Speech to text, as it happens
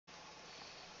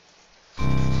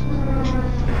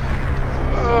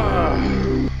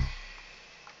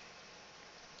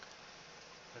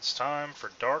It's time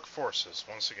for Dark Forces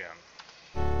once again.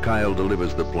 Kyle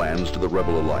delivers the plans to the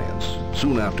Rebel Alliance.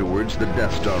 Soon afterwards, the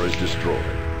Death Star is destroyed.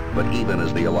 But even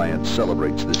as the Alliance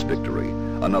celebrates this victory,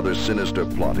 another sinister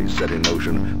plot is set in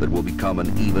motion that will become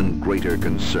an even greater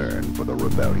concern for the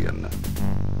Rebellion.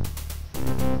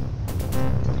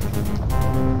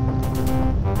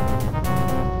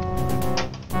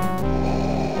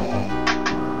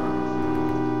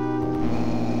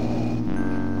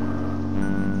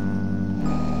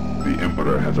 The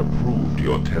Emperor has approved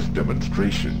your test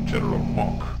demonstration, General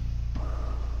Monk.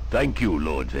 Thank you,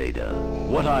 Lord Vader.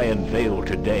 What I unveil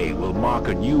today will mark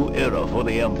a new era for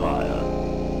the Empire.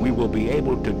 We will be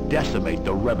able to decimate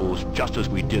the rebels just as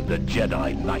we did the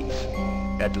Jedi Knights.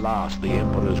 At last, the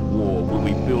Emperor's war will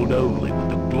be filled only with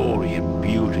the glory and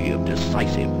beauty of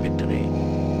decisive victory.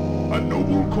 A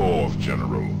noble cause,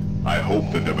 General. I hope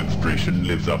the demonstration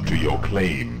lives up to your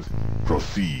claims.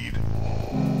 Proceed.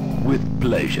 With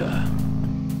pleasure.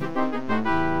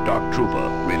 Dark Trooper,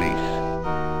 release.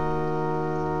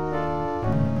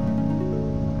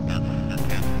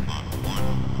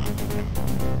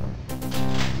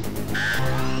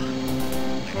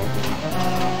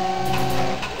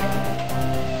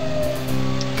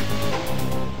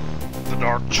 The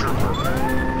Dark Trooper.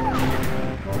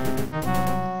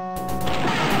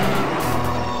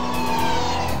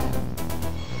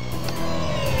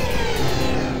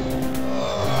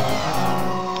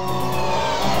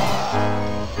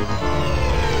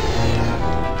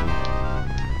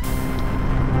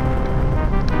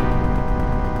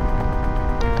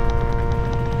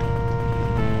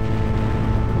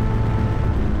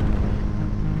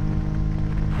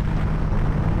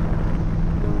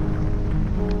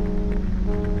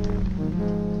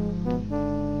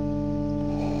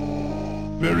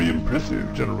 Very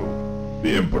impressive, General.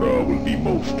 The Emperor will be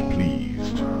most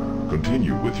pleased.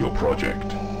 Continue with your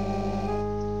project.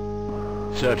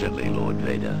 Certainly, Lord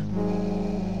Vader.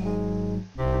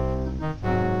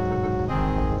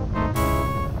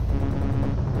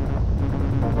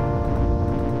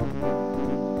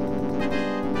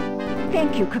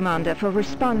 Thank you, Commander, for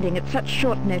responding at such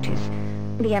short notice.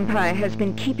 The Empire has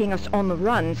been keeping us on the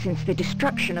run since the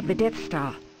destruction of the Death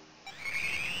Star.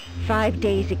 5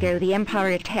 days ago, the Empire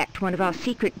attacked one of our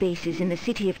secret bases in the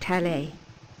city of Talay.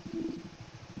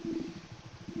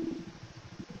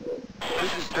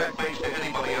 This is Tech Base to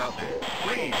anybody out there.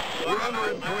 Please, we're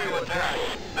under Imperial attack.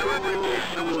 There was no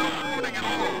warning at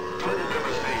all. Total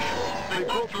devastation. They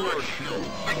broke through our shield.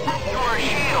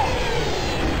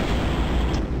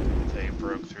 They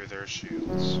broke through their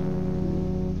shields.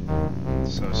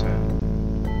 So sad.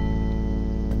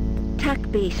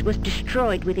 TAC base was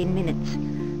destroyed within minutes.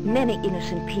 Many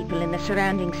innocent people in the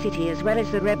surrounding city, as well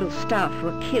as the rebel staff,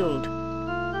 were killed.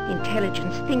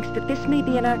 Intelligence thinks that this may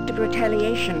be an act of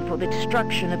retaliation for the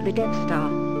destruction of the Death Star.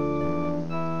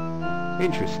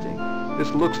 Interesting.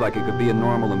 This looks like it could be a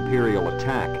normal Imperial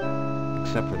attack,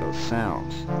 except for those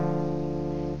sounds.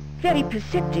 Very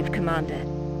perceptive, Commander.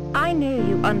 I know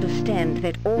you understand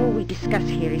that all we discuss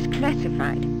here is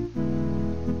classified.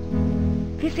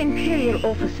 This Imperial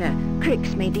officer,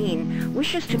 Crix Medine,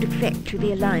 wishes to defect to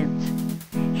the Alliance.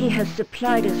 He has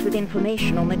supplied us with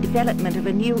information on the development of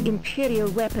a new Imperial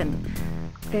weapon.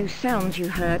 Those sounds you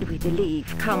heard, we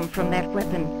believe, come from that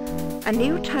weapon. A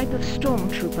new type of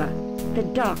stormtrooper, the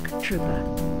Dark Trooper.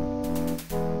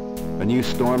 A new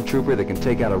stormtrooper that can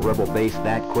take out a rebel base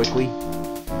that quickly?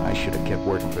 I should have kept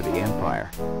working for the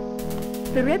Empire.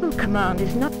 The Rebel Command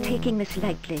is not taking this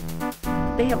lightly.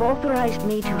 They have authorized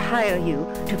me to hire you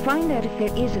to find out if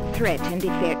there is a threat, and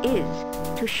if there is,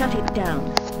 to shut it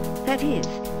down. That is,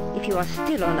 if you are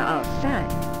still on our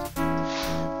side.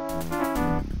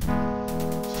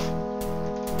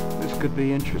 This could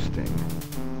be interesting.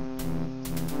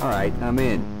 Alright, I'm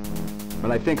in.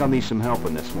 But I think I'll need some help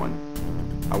on this one.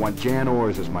 I want Jan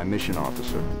Ors as my mission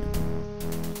officer.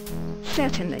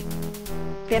 Certainly.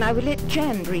 Then I will let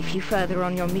Jan brief you further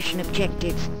on your mission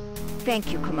objectives.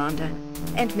 Thank you, Commander.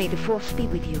 And may the Force be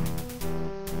with you.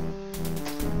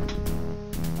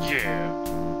 Yeah.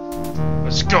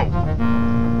 Let's go.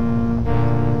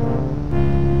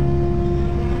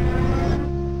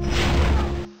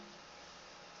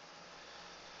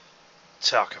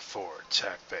 Talca 4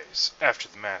 attack base after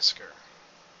the massacre.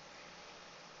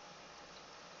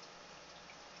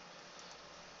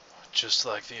 Just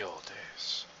like the old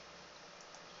days.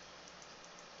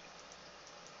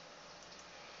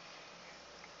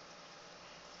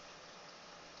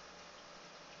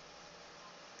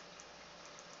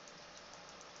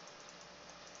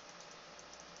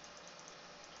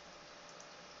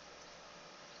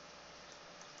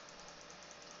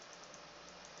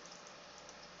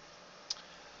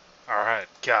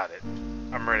 Got it.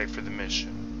 I'm ready for the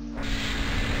mission.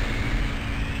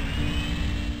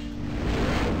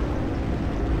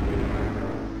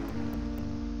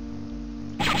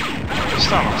 This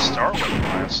time I'll start with a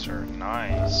blaster.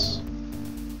 Nice.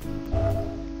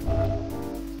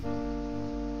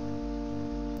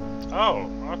 Oh,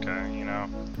 okay, you know.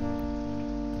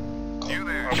 You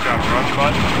there. I've got a run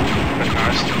button, but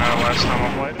nice to know last time I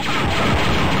played it.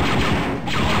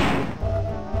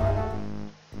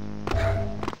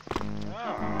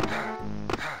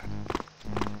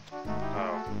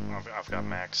 Oh, I've got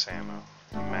max ammo.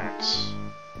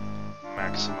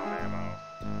 Maximum ammo.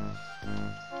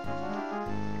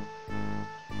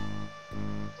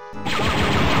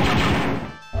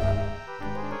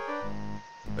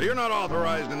 You're not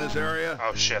authorized in this area.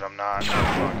 Oh shit, I'm not. Oh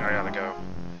fuck, I gotta go.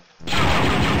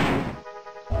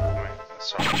 Wait,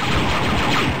 sorry.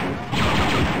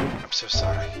 I'm so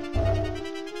sorry.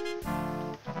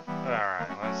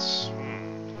 Alright, let's...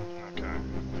 okay.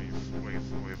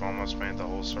 We've almost made the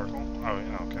whole circle. Oh,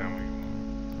 okay,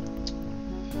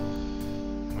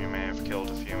 we may have killed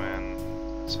a few men.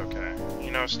 It's okay.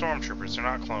 You know, stormtroopers, they're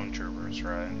not clone troopers,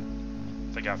 right?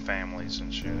 They got families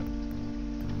and shit.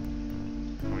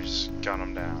 We just gun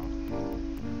them down.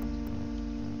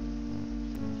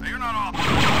 You're not off.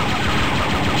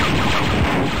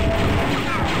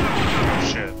 Oh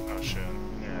shit, oh shit.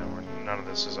 Yeah, none of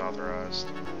this is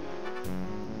authorized.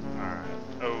 Alright.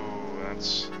 Oh,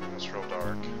 that's real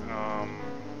dark.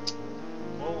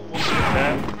 We'll skip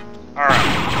that. Alright.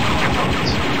 Get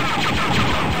focused.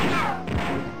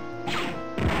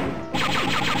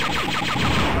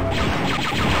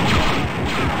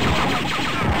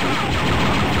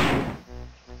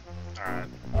 Alright.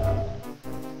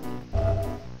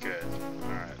 Good.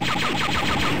 Alright.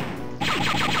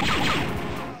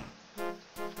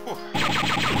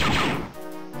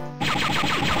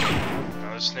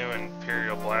 Now this new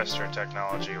Imperial blaster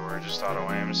technology where it just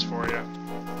auto aims for you.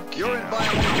 You're in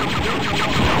violation.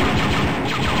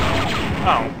 I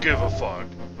don't give a fuck.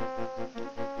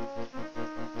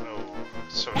 Oh,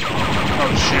 so dark.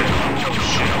 Oh shit. Oh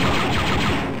shit.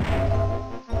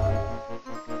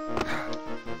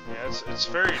 Yeah, it's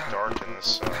very dark in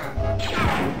this,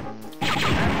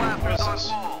 what is this?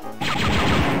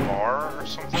 Bar or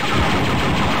something?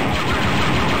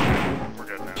 We're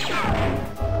good now.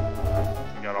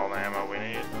 We got all the ammo we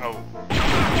need. Oh.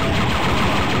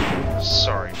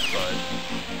 Sorry, bud.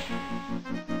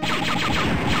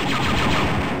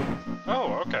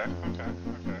 Oh, okay, okay,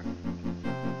 okay.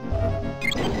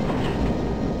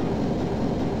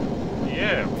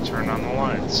 Yeah, we turned on the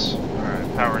lights.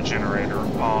 Alright, power generator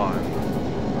on.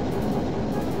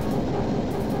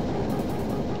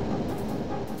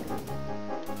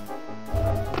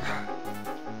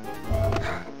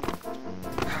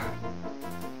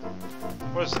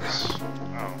 What is this?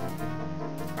 Oh.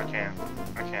 I can't,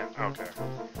 okay.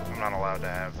 I'm not allowed to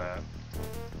have that.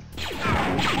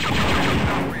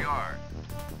 We are.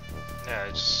 Yeah,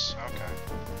 it's, okay.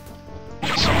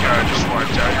 Some guy just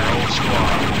wiped out your whole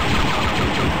squad.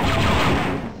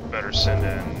 Better send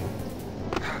in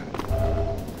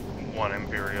one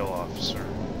Imperial officer.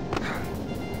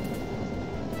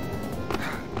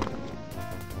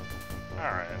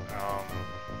 Alright,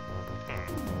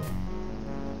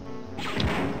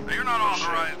 You're not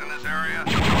authorized in this area.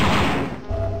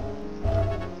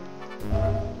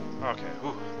 Okay,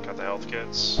 ooh, got the health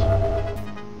kits.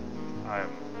 I'm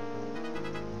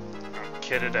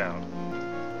kitted out.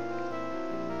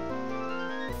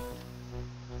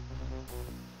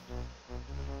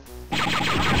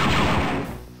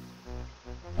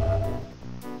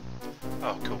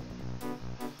 Oh, cool.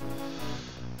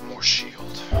 More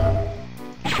shield.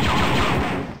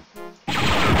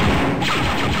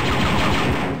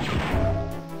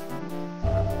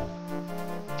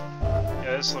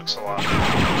 Yeah, this looks a lot.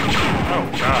 Oh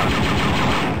god.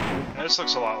 Yeah, this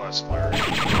looks a lot less blurry.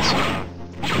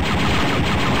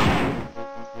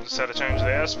 Just had to change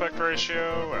the aspect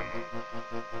ratio and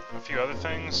a few other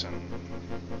things, and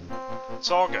it's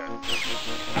all good.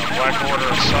 Now, Black Order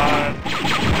aside.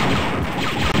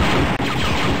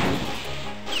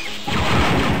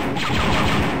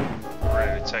 We're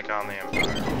ready to take on the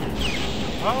Empire.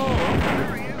 Oh,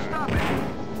 okay.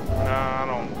 No, I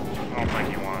don't think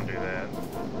you want to do that.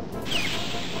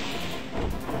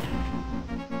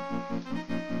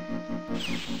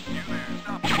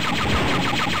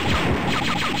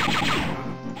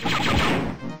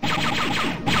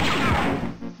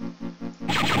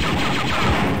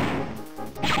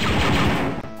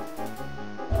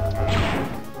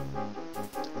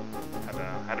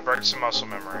 Had to break some muscle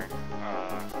memory.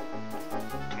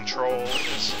 Control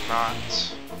is not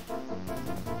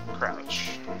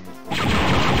crouch.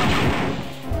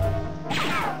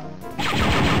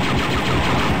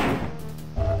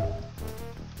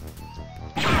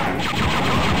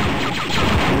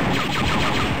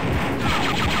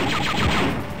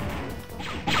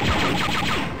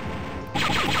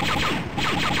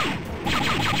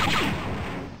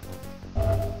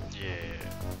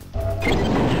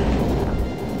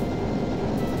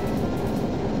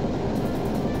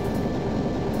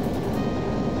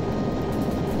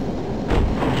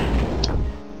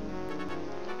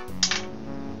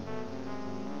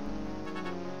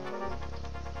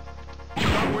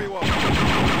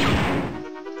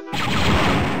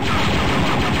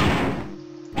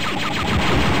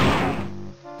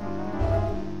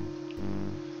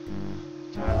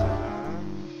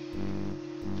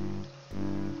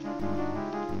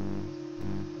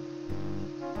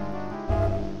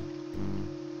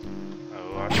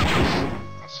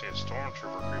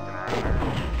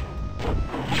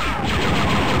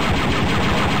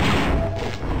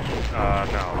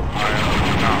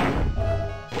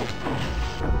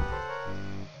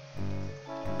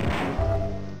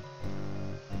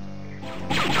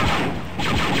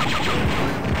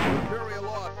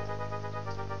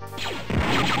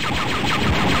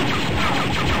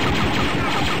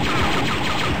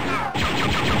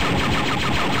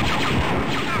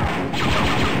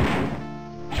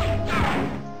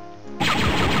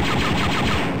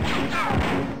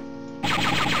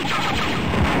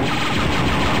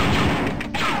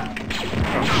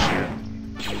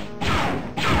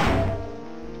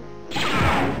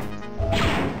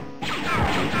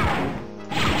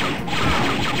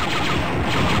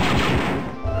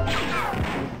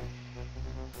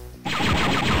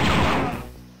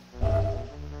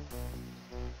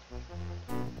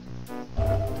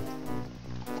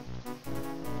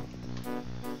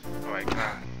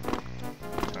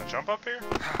 Up here?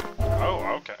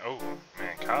 Oh, okay. Oh,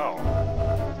 man,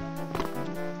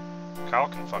 Kyle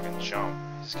can fucking jump.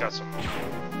 He's got some...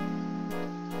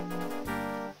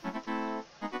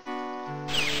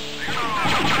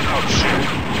 Oh, shit.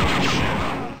 Oh, shit.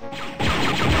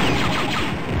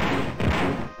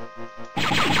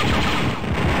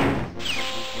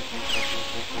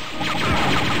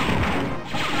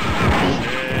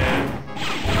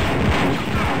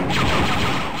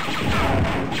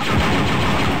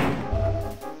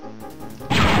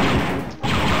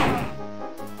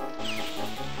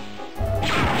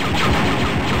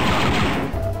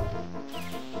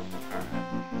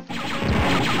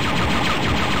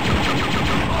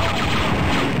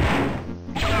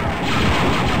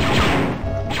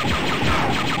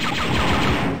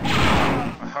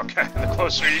 Okay, the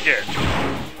closer you get.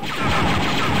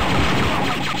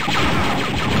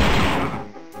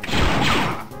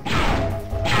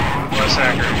 Less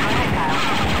accurate.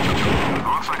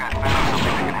 Looks like I found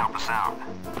something that can help us out.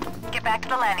 Get back to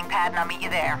the landing pad and I'll meet you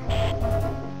there.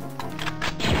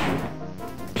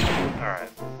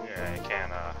 Alright. Yeah, you can,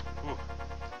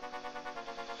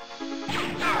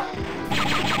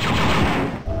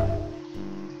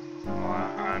 Well,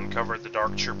 I uncovered the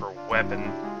Dark Trooper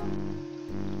weapon.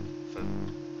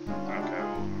 Okay,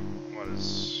 what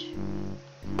is...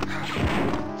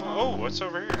 Oh, what's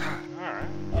over here? Alright,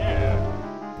 yeah.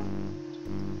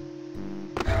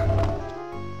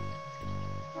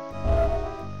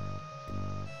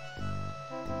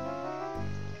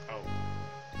 Oh.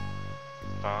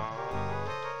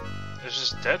 There's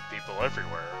just dead people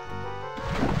everywhere.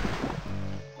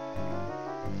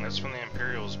 That's when the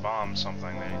Imperials bomb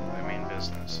something, they mean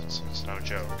business. It's no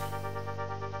joke.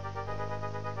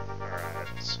 Alright,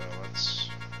 so let's...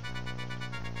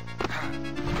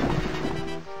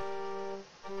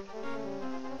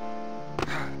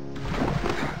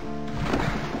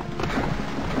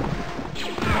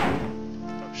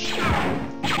 Oh shit.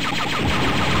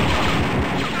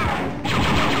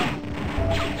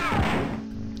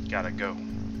 Gotta go.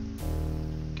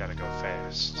 Gotta go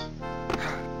fast.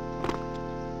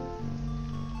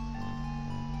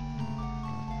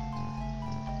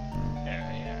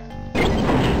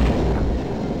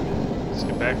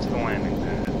 Back to the landing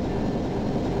pad.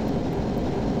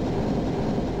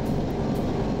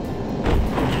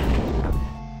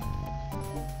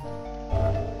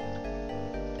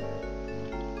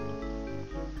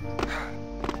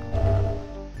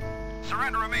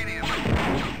 Surrender immediately.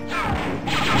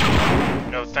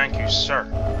 No, thank you, sir.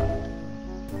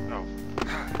 Oh.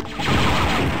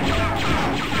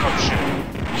 Oh shit.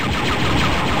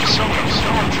 So many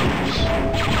stormtroopers.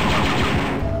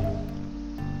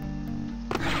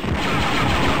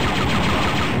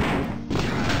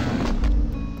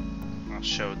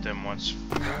 Showed them once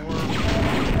more.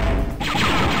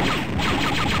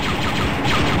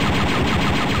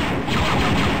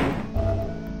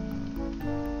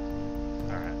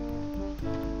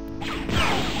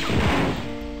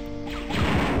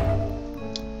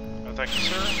 thank you,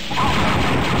 sir.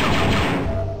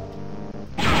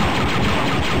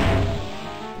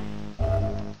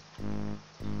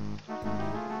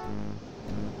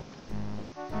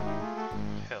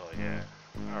 Hell yeah.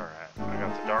 Alright, I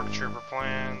got the Dark Trooper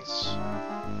plans.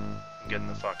 I'm getting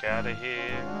the fuck out of here.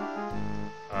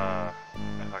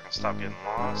 If I can stop getting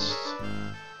lost.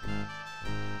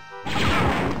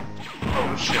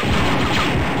 Oh shit.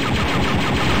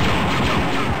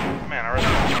 Man, I really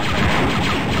don't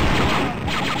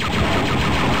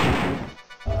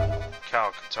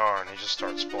Cal Katar, and he just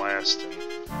starts blasting.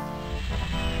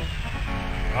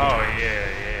 Oh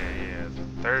yeah.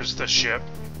 There's the ship.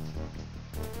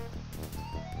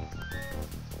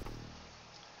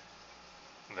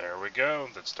 There we go.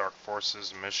 That's Dark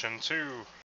Forces Mission 2.